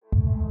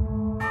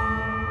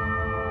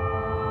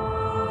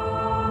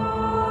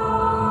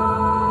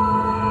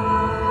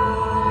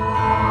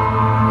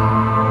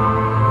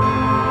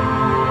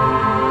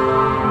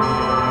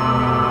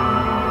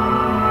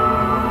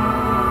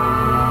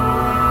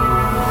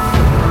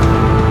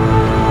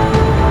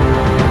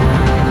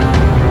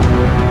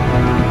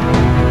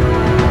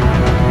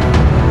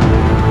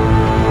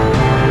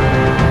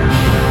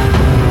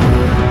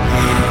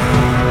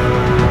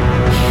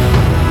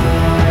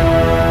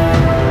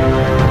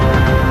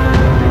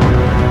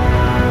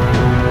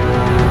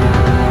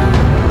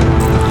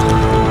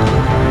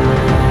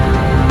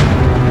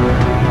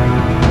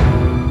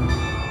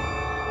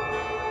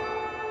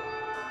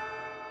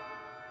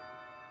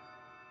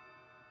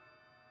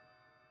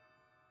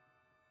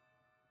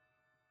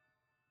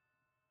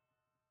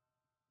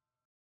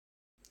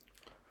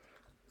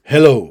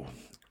Hello,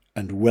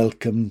 and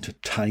welcome to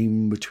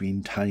Time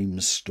Between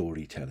Times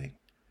Storytelling,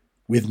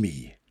 with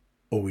me,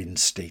 Owen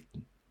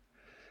Staten.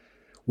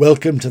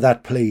 Welcome to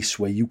that place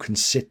where you can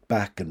sit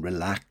back and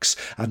relax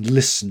and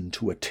listen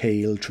to a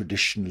tale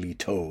traditionally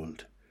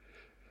told.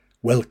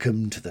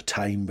 Welcome to the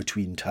time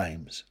between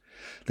times,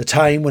 the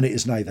time when it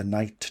is neither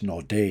night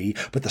nor day,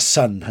 but the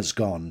sun has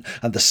gone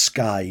and the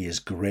sky is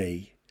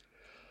grey.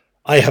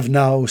 I have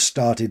now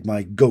started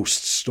my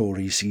ghost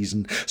story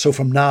season, so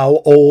from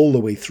now all the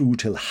way through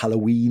till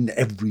Halloween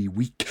every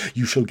week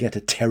you shall get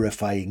a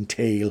terrifying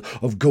tale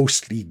of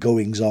ghostly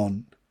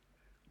goings-on.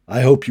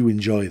 I hope you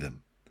enjoy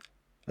them,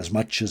 as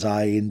much as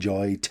I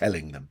enjoy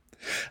telling them.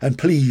 And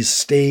please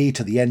stay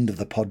to the end of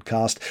the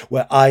podcast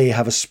where I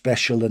have a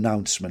special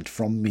announcement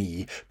from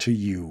me to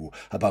you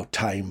about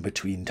Time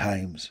Between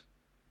Times.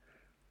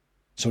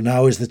 So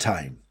now is the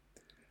time.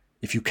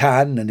 If you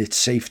can, and it's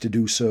safe to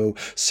do so,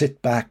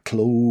 sit back,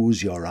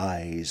 close your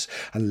eyes,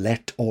 and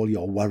let all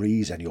your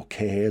worries and your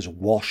cares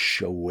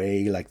wash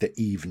away like the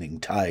evening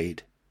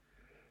tide.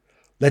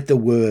 Let the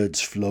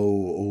words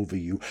flow over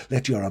you.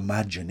 Let your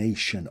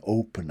imagination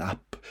open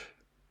up.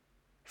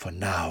 For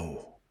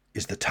now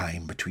is the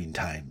time between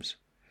times.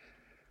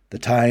 The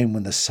time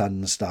when the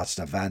sun starts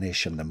to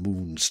vanish and the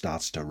moon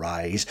starts to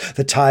rise.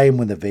 The time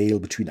when the veil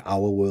between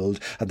our world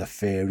and the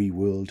fairy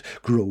world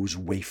grows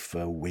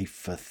wafer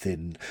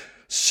thin.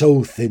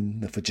 So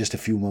thin that for just a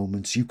few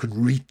moments you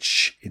can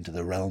reach into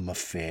the realm of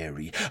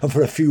fairy. And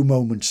for a few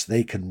moments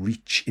they can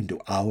reach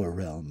into our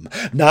realm.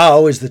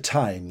 Now is the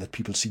time that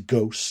people see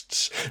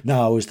ghosts.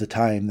 Now is the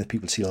time that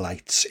people see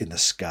lights in the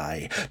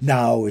sky.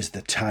 Now is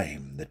the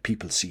time that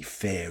people see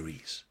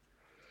fairies.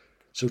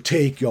 So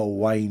take your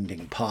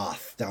winding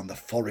path down the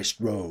forest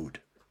road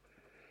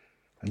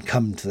and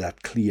come to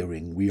that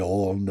clearing we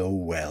all know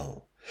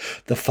well.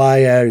 The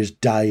fire is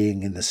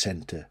dying in the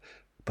centre,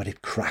 but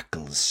it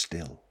crackles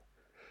still.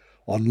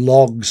 On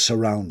logs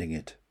surrounding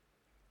it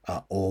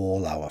are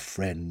all our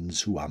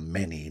friends, who are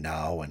many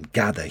now and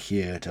gather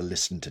here to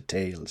listen to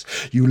tales.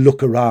 You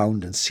look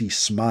around and see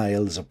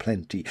smiles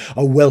aplenty,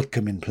 a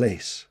welcome in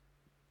place.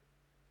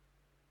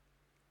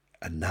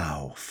 And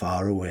now,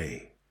 far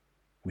away,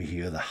 we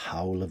hear the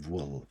howl of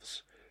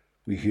wolves.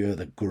 We hear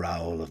the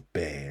growl of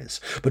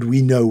bears. But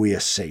we know we are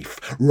safe,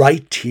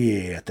 right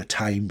here at the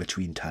time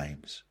between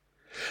times.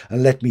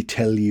 And let me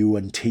tell you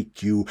and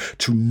take you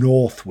to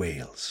North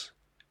Wales,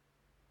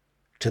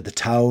 to the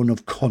town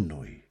of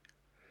Conwy,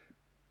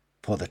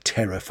 for the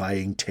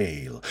terrifying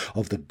tale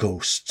of the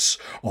ghosts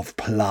of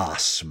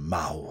Plas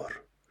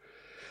Mawr.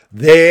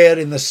 There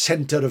in the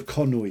centre of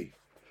Conwy,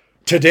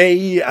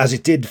 today, as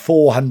it did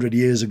 400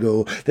 years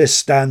ago, there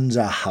stands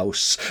a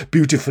house,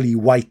 beautifully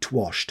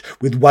whitewashed,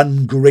 with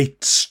one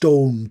great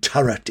stone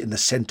turret in the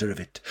centre of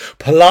it.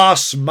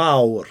 Plas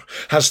Mawr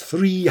has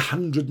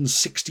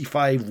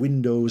 365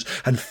 windows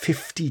and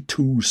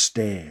 52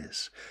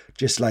 stairs,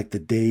 just like the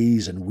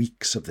days and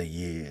weeks of the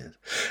year.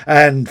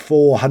 And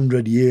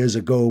 400 years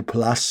ago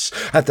plus,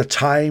 at the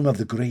time of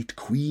the great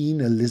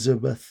Queen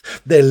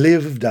Elizabeth, there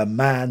lived a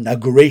man, a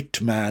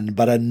great man,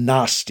 but a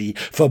nasty,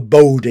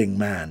 foreboding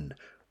man,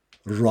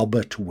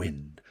 Robert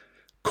Wynne,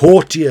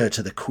 courtier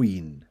to the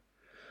Queen,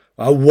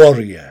 a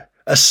warrior,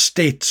 a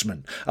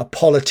statesman, a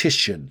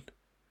politician,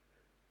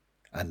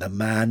 and a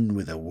man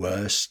with the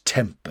worst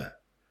temper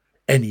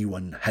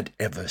anyone had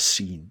ever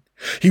seen.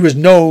 He was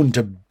known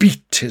to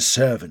beat his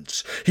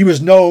servants. He was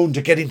known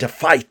to get into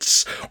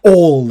fights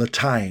all the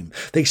time.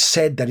 They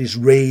said that his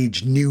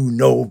rage knew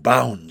no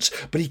bounds,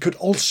 but he could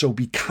also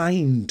be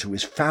kind to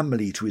his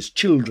family, to his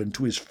children,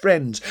 to his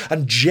friends,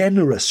 and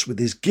generous with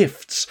his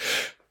gifts.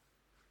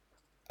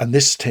 And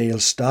this tale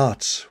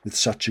starts with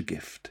such a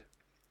gift.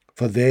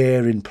 For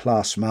there in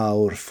Plas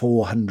Mawr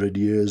 400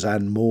 years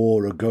and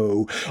more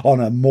ago, on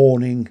a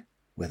morning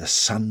where the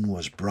sun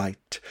was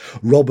bright,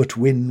 Robert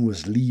Wynne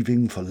was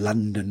leaving for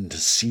London to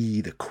see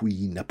the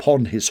Queen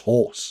upon his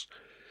horse.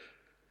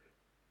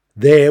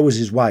 There was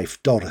his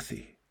wife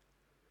Dorothy,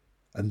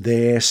 and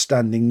there,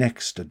 standing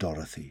next to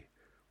Dorothy,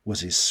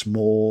 was his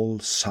small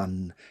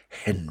son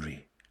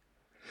Henry.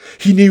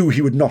 He knew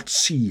he would not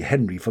see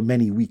Henry for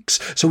many weeks,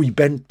 so he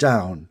bent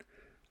down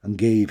and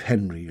gave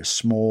Henry a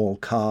small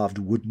carved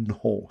wooden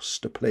horse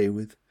to play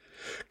with,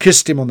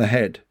 kissed him on the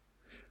head,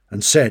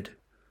 and said,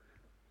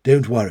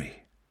 "Don't worry.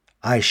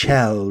 I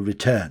shall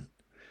return.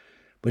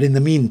 But in the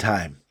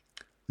meantime,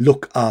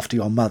 look after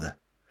your mother.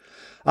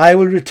 I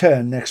will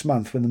return next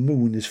month when the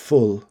moon is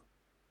full.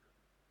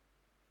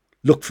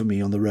 Look for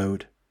me on the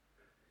road.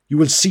 You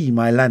will see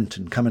my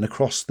lantern coming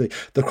across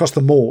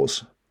the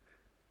moors.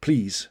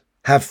 Please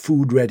have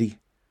food ready,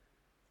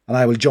 and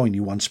I will join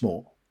you once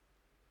more."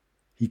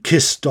 He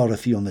kissed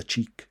Dorothy on the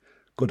cheek,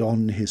 got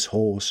on his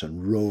horse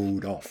and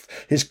rode off,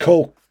 his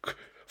cloak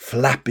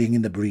flapping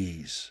in the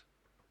breeze.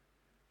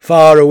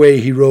 Far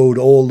away he rode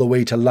all the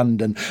way to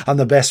London, and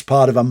the best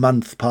part of a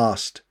month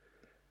passed.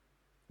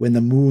 When the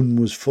moon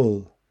was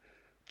full,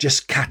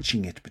 just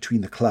catching it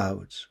between the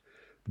clouds,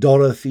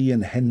 Dorothy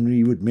and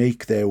Henry would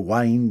make their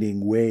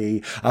winding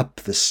way up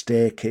the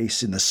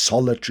staircase in the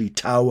solitary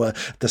tower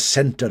at the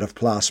centre of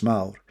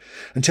Plasmawr,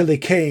 until they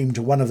came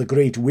to one of the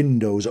great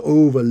windows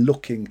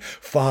overlooking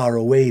far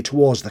away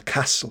towards the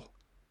castle.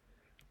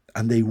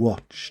 And they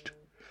watched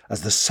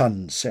as the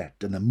sun set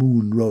and the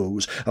moon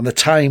rose and the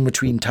time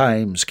between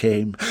times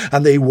came,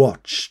 and they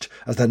watched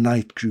as the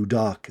night grew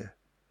darker.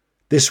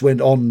 This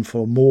went on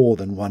for more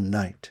than one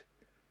night.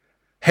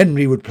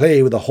 Henry would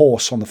play with a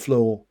horse on the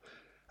floor,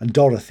 and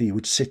Dorothy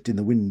would sit in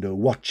the window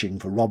watching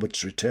for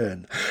Robert's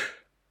return.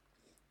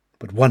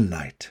 But one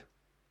night,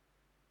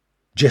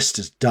 just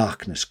as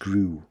darkness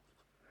grew,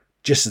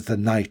 just as the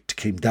night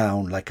came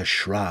down like a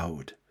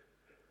shroud,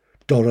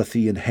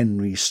 Dorothy and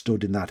Henry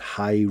stood in that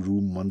high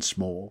room once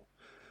more.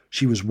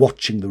 She was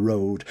watching the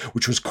road,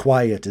 which was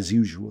quiet as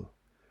usual.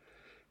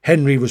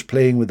 Henry was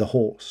playing with the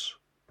horse,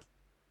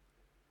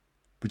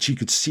 but she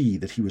could see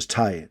that he was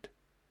tired.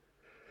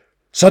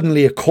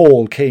 Suddenly a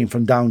call came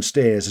from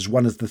downstairs as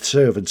one of the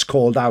servants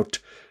called out,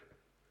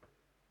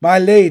 "My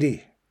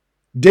lady,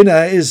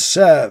 dinner is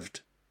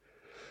served."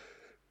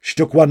 She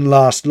took one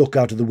last look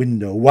out of the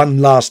window, one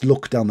last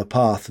look down the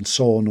path, and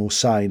saw no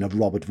sign of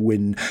Robert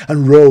Wynne,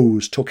 and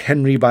rose, took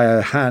Henry by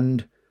her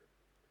hand,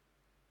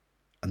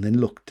 and then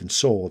looked and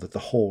saw that the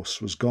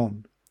horse was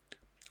gone.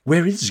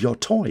 "Where is your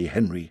toy,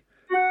 Henry?"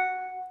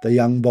 The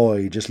young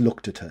boy just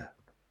looked at her.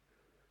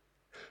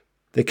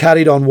 They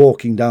carried on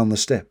walking down the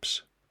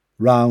steps.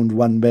 Round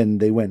one bend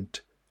they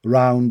went,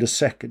 round a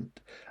second,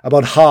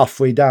 about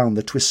halfway down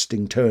the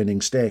twisting,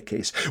 turning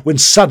staircase, when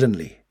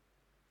suddenly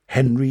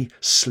Henry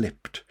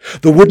slipped.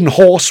 The wooden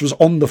horse was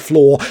on the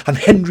floor, and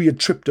Henry had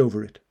tripped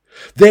over it.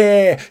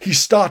 There he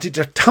started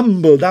to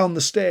tumble down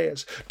the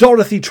stairs.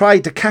 Dorothy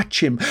tried to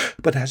catch him,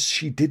 but as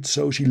she did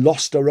so she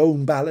lost her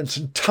own balance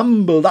and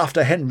tumbled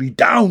after Henry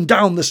down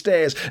the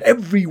stairs.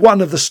 Every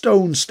one of the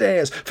stone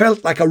stairs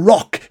felt like a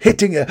rock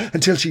hitting her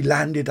until she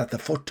landed at the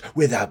foot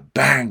with a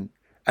bang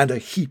and a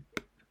heap.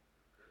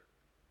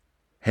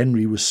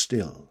 Henry was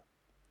still.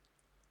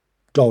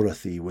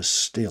 Dorothy was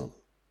still.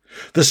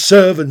 The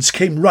servants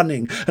came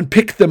running and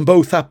picked them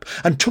both up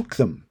and took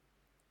them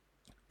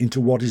into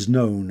what is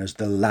known as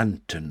the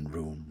Lantern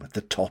Room at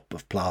the top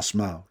of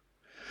Plasmawr,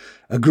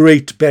 a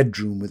great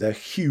bedroom with a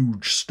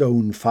huge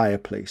stone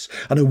fireplace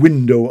and a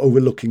window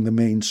overlooking the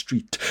main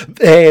street.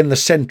 There in the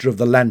centre of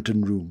the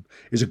Lantern Room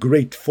is a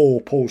great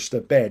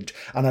four-poster bed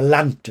and a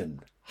lantern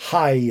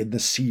high in the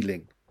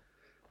ceiling,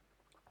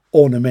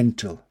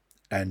 ornamental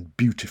and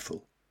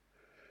beautiful.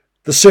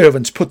 The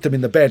servants put them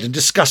in the bed and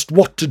discussed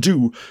what to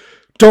do.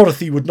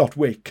 Dorothy would not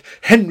wake.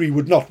 Henry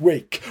would not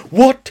wake.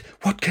 What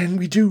can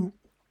we do?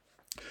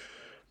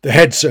 The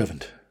head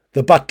servant,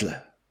 the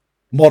butler,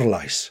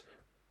 Morleis,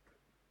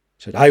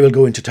 said, "I will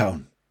go into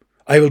town.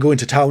 I will go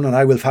into town and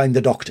I will find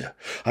the doctor.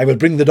 I will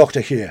bring the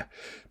doctor here.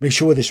 Make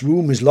sure this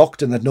room is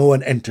locked and that no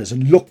one enters,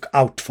 and look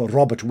out for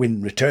Robert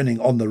Wynne returning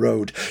on the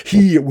road.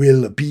 He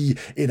will be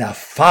in a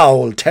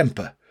foul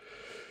temper.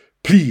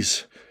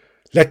 Please,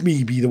 let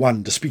me be the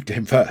one to speak to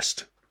him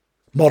first."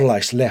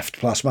 Morleis left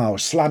Plasmawr,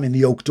 slamming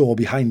the oak door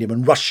behind him,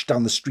 and rushed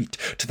down the street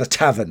to the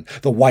tavern,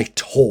 the White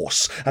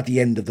Horse, at the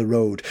end of the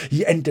road.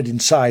 He entered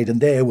inside,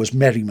 and there was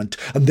merriment,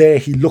 and there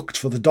he looked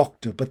for the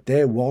doctor, but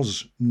there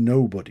was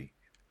nobody.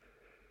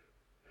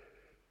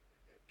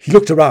 He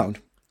looked around.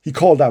 He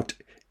called out,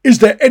 "Is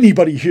there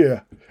anybody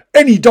here?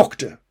 Any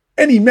doctor?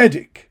 Any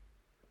medic?"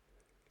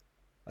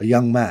 A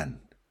young man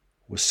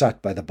was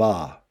sat by the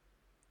bar,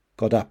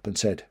 got up and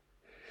said,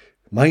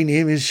 "My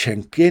name is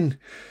Shenkin.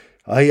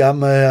 I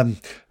am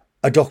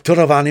a doctor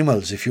of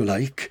animals, if you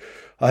like.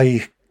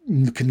 I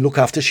can look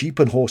after sheep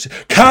and horses."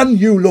 "Can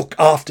you look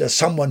after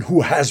someone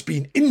who has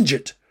been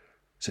injured?"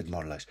 said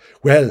Morleis.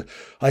 "Well,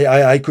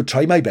 I could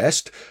try my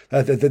best.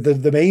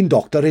 The main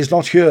doctor is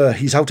not here.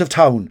 He's out of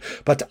town.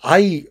 But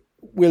I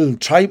will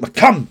try.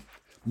 Come!"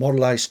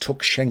 Morleis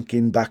took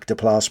Shenkin back to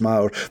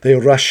Plasmawr. They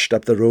rushed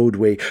up the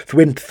roadway,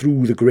 went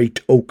through the great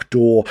oak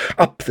door,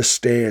 up the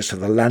stairs to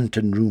the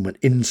Lantern Room, and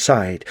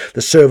inside.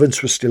 The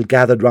servants were still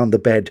gathered round the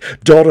bed,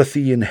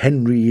 Dorothy and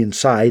Henry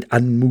inside,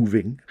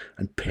 unmoving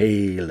and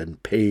pale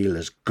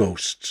as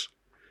ghosts.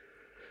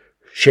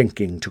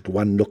 Shenkin took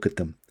one look at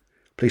them,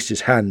 placed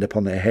his hand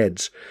upon their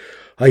heads.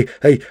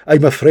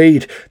 I'm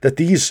afraid that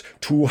these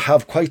two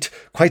have quite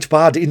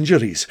bad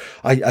injuries.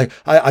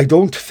 I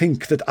don't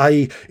think that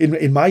I,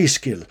 in my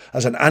skill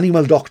as an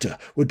animal doctor,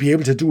 would be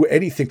able to do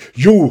anything."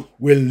 "You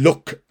will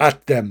look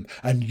at them,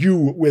 and you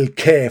will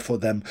care for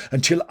them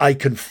until I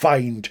can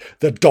find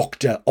the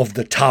doctor of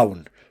the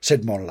town,"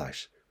 said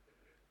Morleis.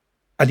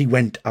 And he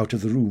went out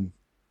of the room,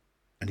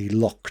 and he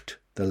locked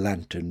the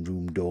Lantern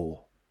Room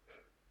door.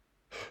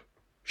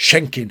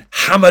 Shenkin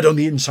hammered on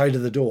the inside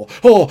of the door.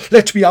 "Oh,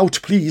 let me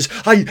out, please.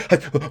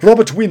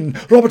 Robert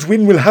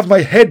Wynne will have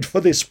my head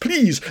for this.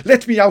 Please,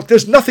 let me out.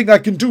 There's nothing I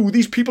can do.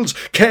 These people's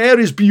care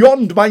is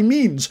beyond my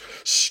means."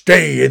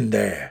 "Stay in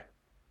there,"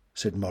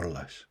 said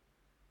Morleis.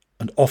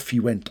 And off he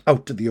went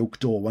out to the oak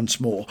door once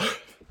more.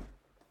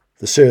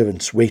 The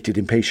servants waited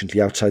impatiently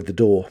outside the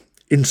door.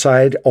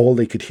 Inside, all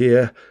they could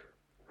hear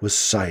was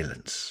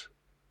silence.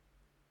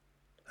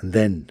 And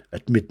then,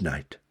 at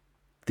midnight,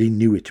 they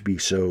knew it to be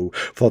so,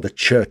 for the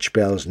church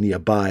bells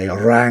nearby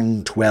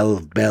rang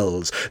 12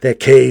 bells. There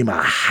came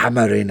a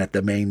hammering at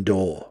the main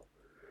door.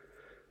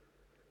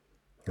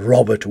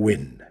 Robert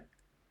Wynne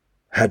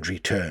had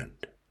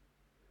returned.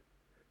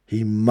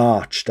 He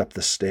marched up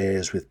the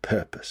stairs with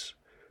purpose.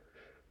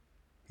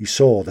 He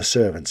saw the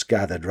servants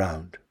gathered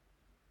round.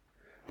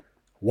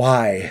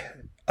 "Why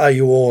are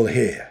you all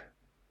here?"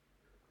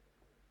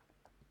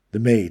 The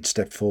maid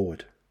stepped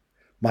forward.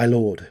 "My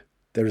lord,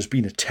 there has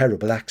been a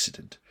terrible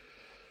accident,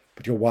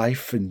 but your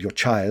wife and your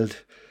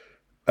child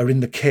are in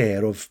the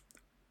care of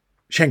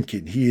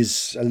Schenkin. He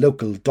is a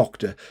local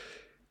doctor,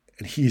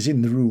 and he is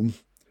in the room."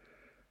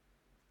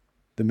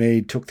 The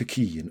maid took the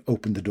key and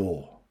opened the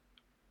door.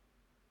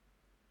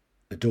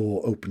 The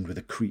door opened with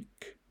a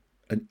creak.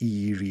 An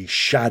eerie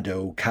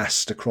shadow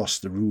cast across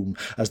the room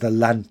as the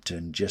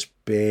lantern just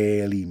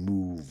barely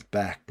moved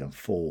back and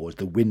forward.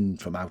 The wind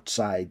from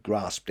outside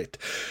grasped it,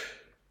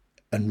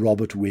 and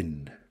Robert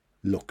Wynne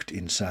looked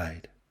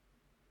inside.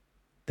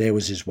 There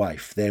was his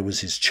wife, there was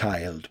his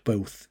child,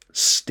 both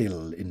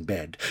still in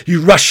bed. He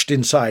rushed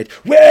inside.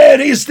 "Where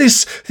is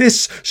this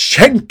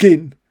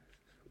Schenkin?"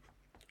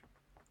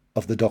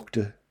 Of the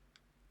doctor,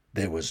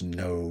 there was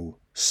no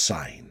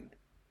sign.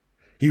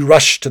 He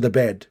rushed to the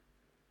bed.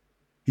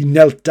 He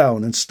knelt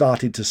down and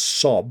started to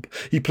sob.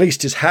 He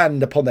placed his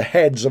hand upon the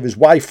heads of his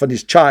wife and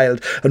his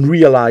child and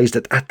realized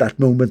that at that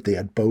moment they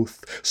had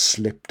both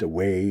slipped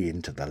away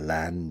into the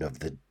land of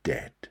the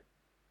dead.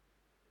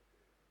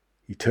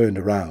 He turned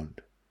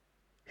around.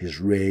 His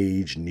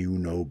rage knew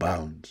no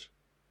bounds.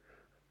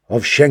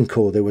 Of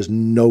Schenko there was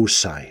no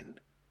sign.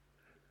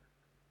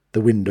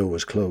 The window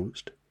was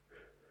closed.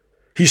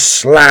 He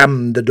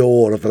slammed the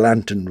door of the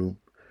lantern room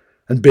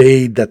and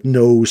bade that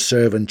no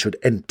servant should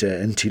enter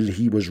until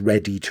he was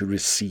ready to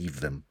receive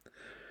them.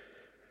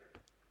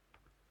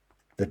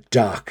 The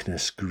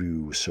darkness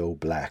grew so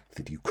black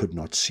that you could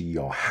not see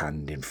your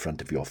hand in front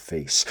of your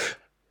face,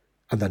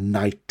 and the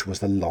night was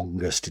the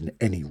longest in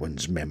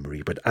anyone's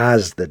memory. But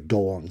as the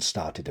dawn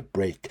started to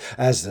break,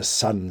 as the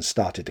sun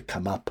started to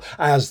come up,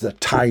 as the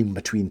time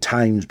between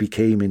times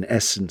became in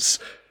essence,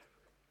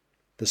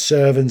 the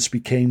servants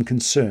became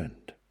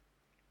concerned,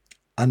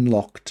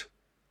 unlocked,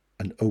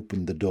 and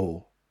opened the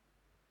door.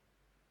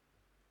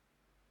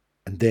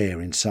 And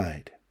there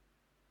inside,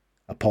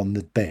 upon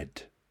the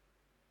bed,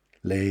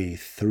 lay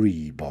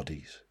 3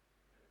 bodies.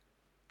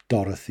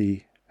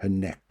 Dorothy, her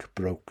neck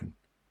broken,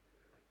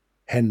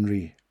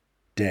 Henry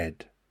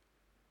dead,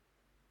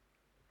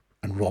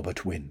 and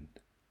Robert Wynne,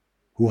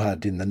 who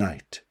had in the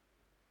night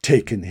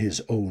taken his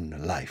own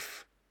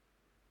life.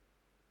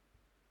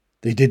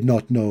 They did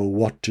not know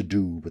what to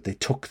do, but they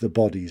took the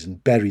bodies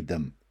and buried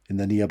them in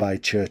the nearby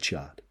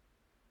churchyard.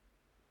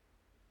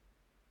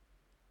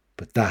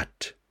 But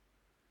that,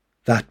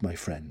 my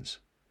friends,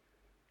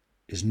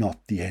 is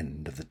not the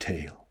end of the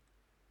tale.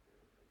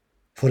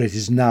 For it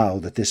is now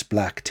that this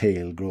black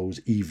tale grows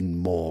even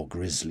more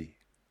grisly.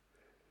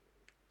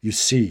 You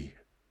see,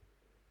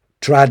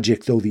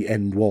 tragic though the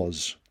end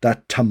was,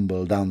 that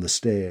tumble down the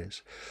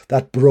stairs,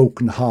 that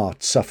broken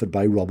heart suffered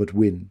by Robert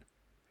Wynne,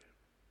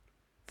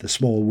 the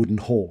small wooden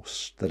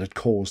horse that had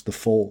caused the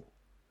fall,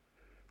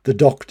 the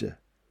doctor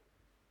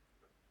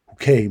who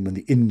came when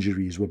the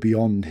injuries were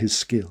beyond his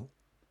skill.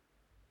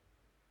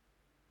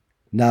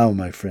 Now,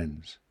 my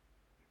friends,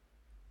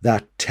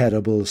 that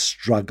terrible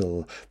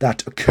struggle,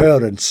 that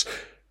occurrence,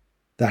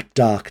 that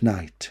dark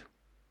night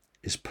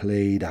is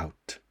played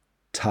out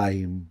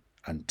time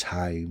and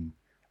time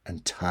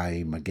and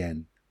time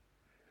again.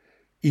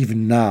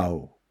 Even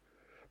now,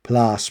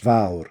 Plas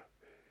Fawr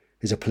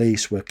is a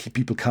place where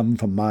people come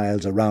from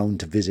miles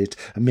around to visit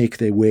and make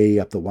their way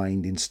up the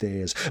winding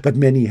stairs. But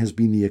many has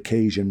been the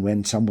occasion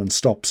when someone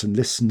stops and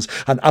listens,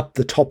 and up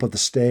the top of the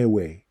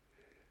stairway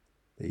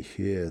they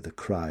hear the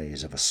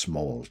cries of a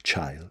small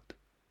child.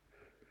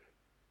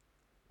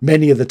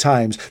 Many of the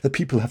times the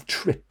people have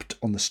tripped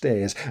on the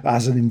stairs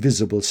as an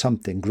invisible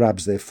something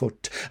grabs their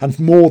foot, and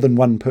more than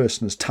one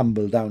person has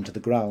tumbled down to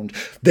the ground,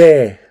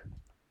 there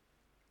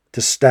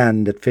to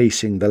stand at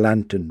facing the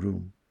lantern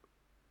room.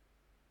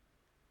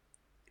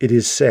 It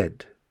is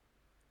said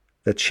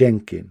that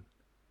Schenkin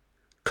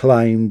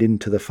climbed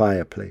into the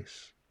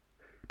fireplace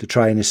to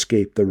try and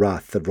escape the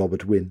wrath of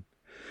Robert Wynne.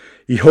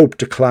 He hoped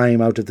to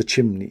climb out of the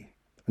chimney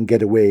and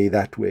get away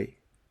that way,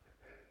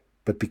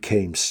 but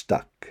became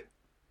stuck.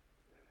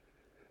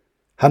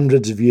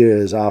 Hundreds of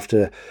years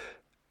after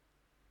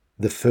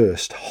the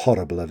first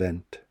horrible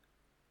event,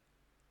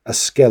 a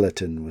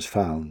skeleton was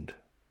found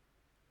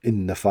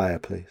in the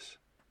fireplace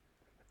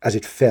as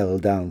it fell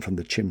down from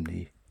the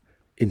chimney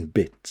in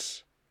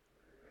bits.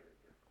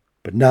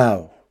 But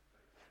now,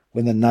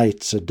 when the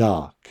nights are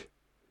dark,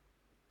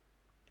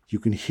 you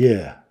can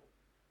hear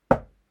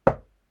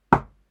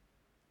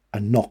a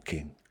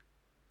knocking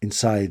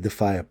inside the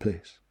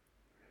fireplace,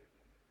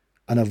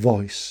 and a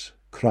voice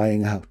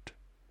crying out,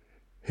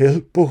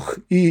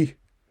 "Helpwch I!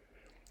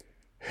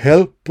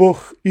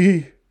 Helpwch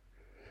I!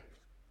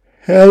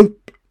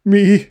 Help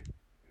me!"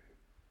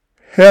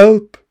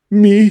 Help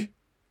me!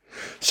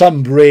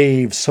 Some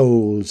brave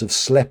souls have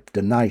slept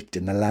a night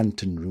in the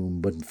lantern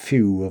room, but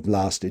few have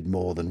lasted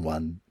more than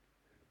one.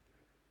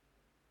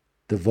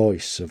 The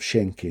voice of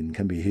Schenkin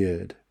can be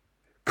heard,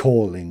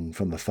 calling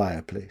from the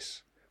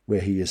fireplace, where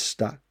he is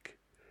stuck.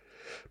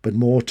 But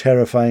more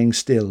terrifying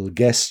still,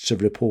 guests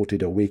have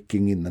reported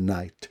awaking in the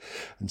night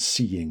and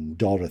seeing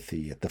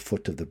Dorothy at the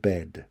foot of the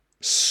bed,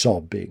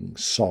 sobbing,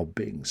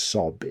 sobbing,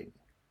 sobbing.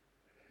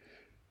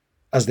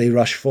 As they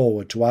rush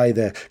forward to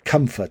either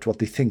comfort what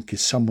they think is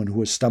someone who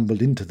has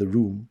stumbled into the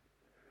room,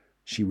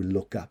 she will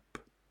look up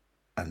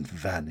and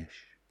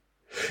vanish.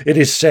 It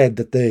is said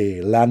that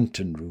the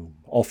lantern room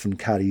often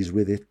carries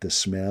with it the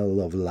smell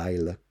of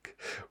lilac,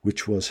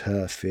 which was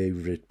her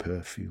favourite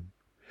perfume.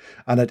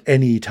 And at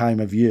any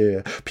time of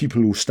year,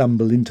 people who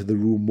stumble into the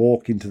room,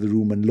 walk into the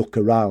room and look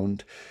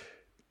around,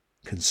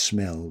 can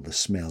smell the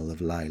smell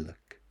of lilac.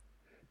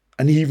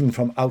 And even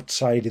from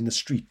outside in the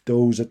street,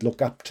 those that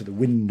look up to the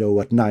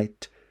window at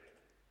night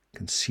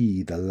can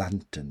see the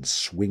lantern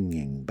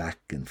swinging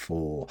back and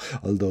forth,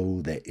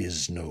 although there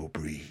is no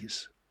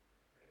breeze.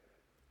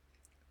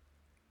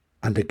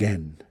 And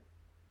again,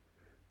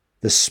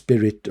 the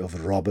spirit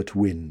of Robert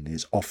Wynne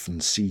is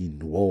often seen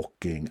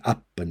walking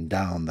up and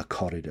down the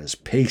corridors,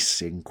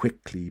 pacing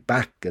quickly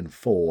back and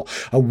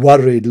forth, a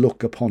worried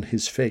look upon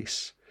his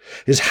face,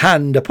 his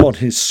hand upon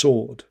his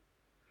sword,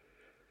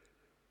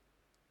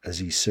 as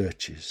he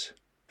searches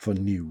for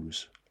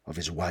news of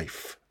his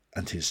wife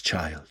and his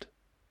child.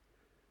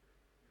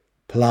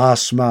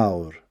 Plas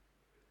Mawr,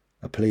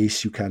 a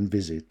place you can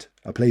visit,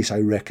 a place I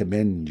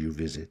recommend you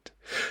visit,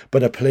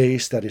 but a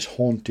place that is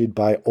haunted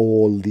by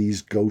all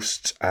these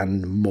ghosts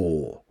and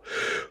more,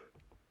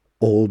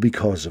 all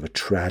because of a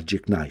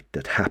tragic night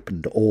that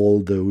happened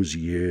all those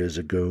years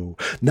ago.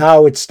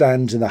 Now it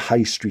stands in the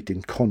high street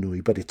in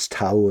Conwy, but its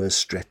tower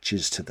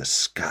stretches to the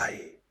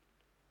sky.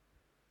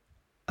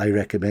 I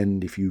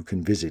recommend, if you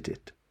can visit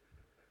it,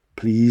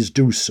 please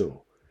do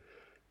so,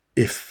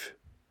 if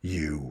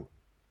you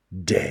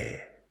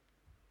dare.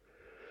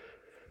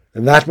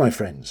 And that, my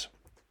friends,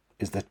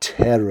 is the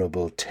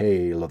terrible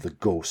tale of the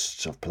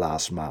ghosts of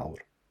Plas Mawr.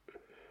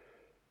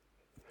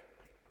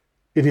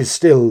 It is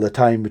still the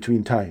time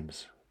between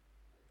times.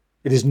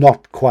 It is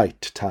not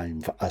quite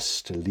time for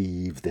us to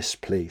leave this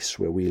place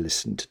where we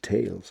listen to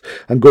tales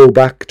and go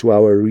back to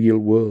our real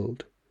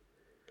world.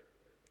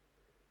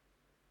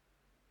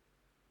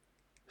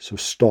 So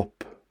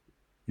stop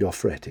your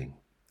fretting,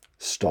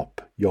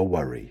 stop your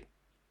worry.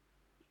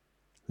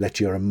 Let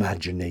your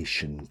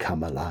imagination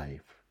come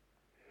alive.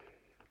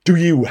 Do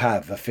you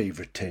have a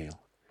favourite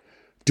tale?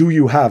 Do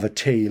you have a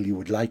tale you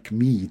would like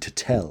me to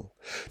tell?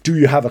 Do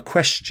you have a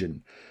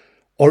question?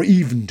 Or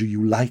even do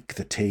you like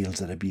the tales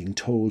that are being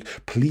told?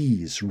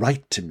 Please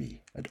write to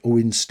me at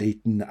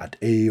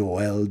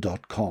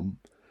owenstaton@aol.com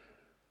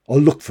or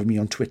look for me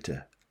on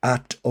Twitter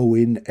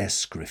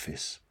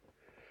 @OwenSGriffiths.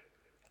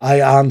 I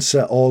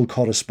answer all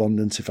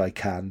correspondence if I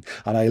can,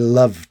 and I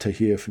love to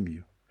hear from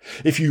you.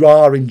 If you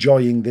are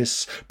enjoying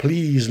this,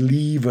 please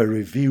leave a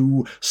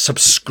review,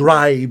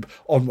 subscribe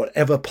on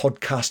whatever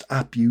podcast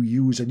app you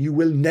use, and you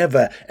will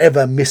never,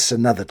 ever miss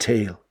another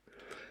tale.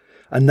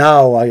 And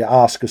now I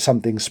ask of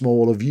something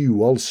small of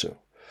you also.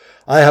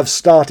 I have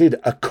started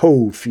a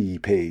Ko-fi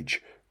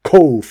page,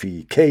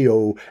 Ko-fi,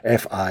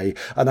 K-O-F-I,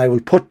 and I will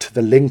put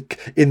the link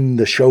in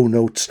the show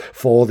notes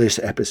for this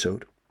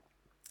episode.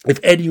 If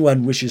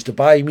anyone wishes to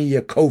buy me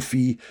a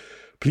Ko-fi,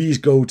 please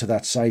go to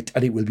that site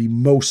and it will be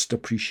most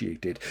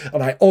appreciated.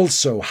 And I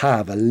also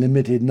have a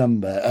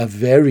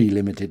very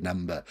limited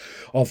number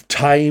of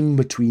Time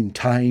Between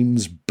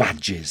Times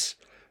badges.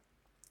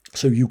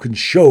 So you can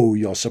show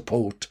your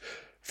support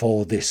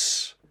for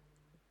this,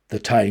 the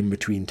Time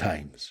Between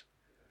Times.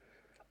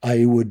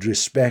 I would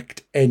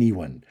respect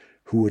anyone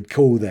who would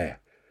go there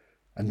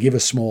and give a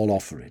small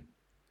offering.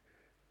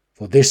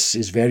 For this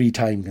is very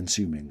time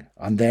consuming,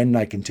 and then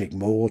I can take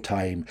more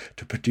time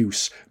to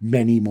produce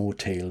many more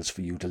tales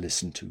for you to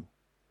listen to.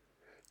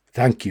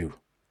 Thank you.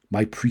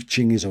 My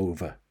preaching is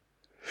over.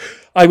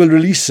 I will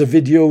release a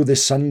video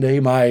this Sunday.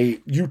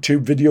 My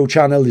YouTube video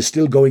channel is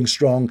still going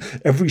strong.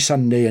 Every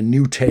Sunday a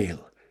new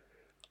tale.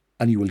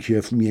 And you will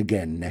hear from me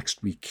again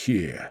next week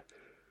here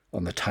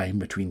on the Time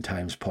Between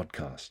Times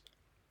podcast.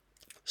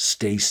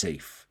 Stay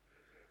safe,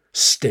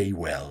 stay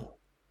well,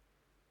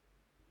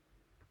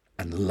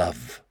 and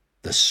love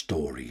the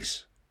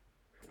stories.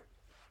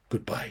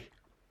 Goodbye.